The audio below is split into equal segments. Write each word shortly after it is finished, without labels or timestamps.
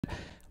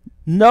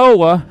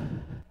Noah,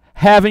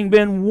 having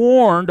been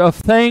warned of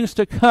things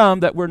to come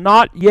that were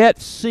not yet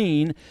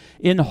seen,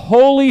 in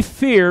holy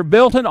fear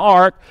built an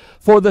ark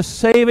for the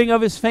saving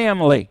of his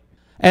family.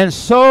 And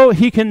so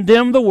he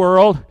condemned the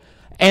world,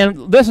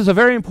 and this is a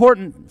very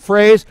important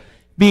phrase,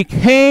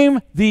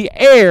 became the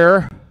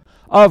heir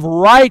of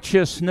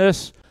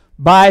righteousness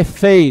by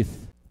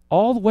faith.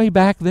 All the way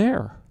back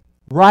there.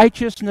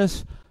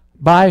 Righteousness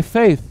by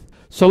faith.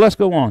 So let's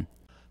go on.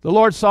 The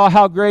Lord saw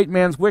how great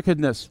man's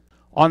wickedness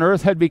on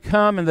earth had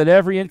become, and that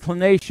every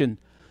inclination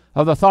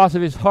of the thoughts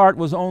of his heart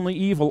was only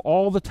evil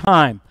all the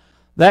time.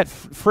 That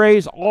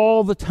phrase,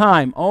 all the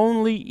time,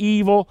 only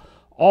evil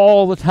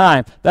all the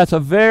time. That's a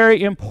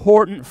very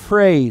important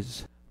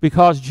phrase,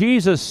 because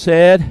Jesus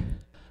said,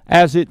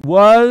 as it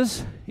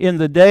was in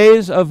the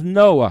days of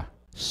Noah,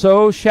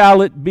 so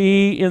shall it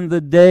be in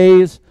the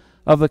days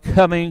of the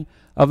coming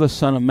of the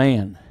Son of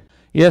Man.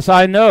 Yes,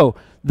 I know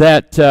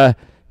that,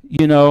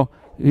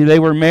 they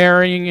were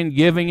marrying and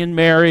giving in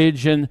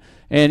marriage and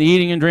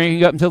eating and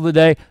drinking up until the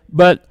day.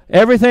 But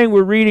everything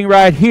we're reading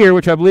right here,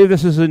 which I believe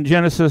this is in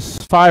Genesis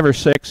 5 or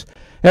 6,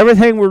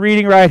 everything we're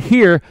reading right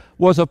here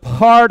was a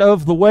part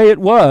of the way it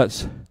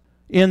was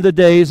in the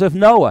days of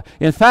Noah.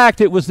 In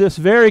fact, it was this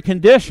very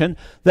condition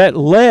that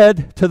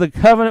led to the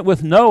covenant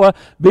with Noah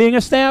being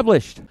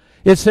established.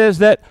 It says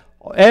that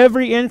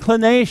every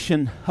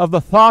inclination of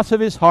the thoughts of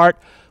his heart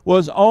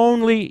was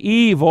only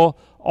evil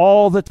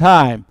all the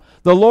time.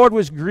 The Lord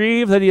was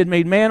grieved that he had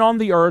made man on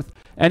the earth,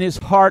 and his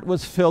heart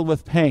was filled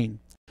with pain.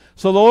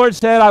 So the Lord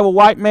said, I will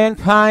wipe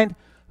mankind,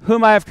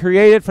 whom I have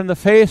created from the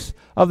face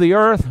of the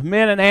earth,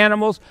 men and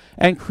animals,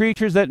 and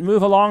creatures that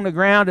move along the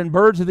ground, and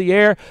birds of the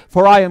air,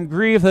 for I am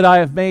grieved that I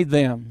have made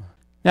them.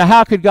 Now,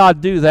 how could God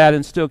do that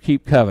and still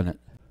keep covenant?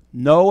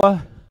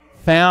 Noah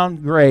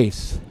found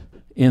grace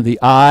in the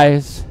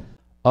eyes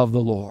of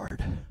the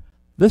Lord.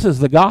 This is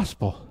the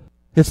gospel.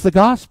 It's the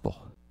gospel.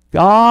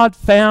 God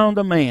found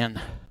a man.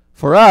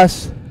 For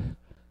us,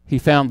 he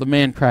found the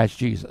man Christ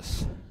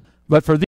Jesus. But for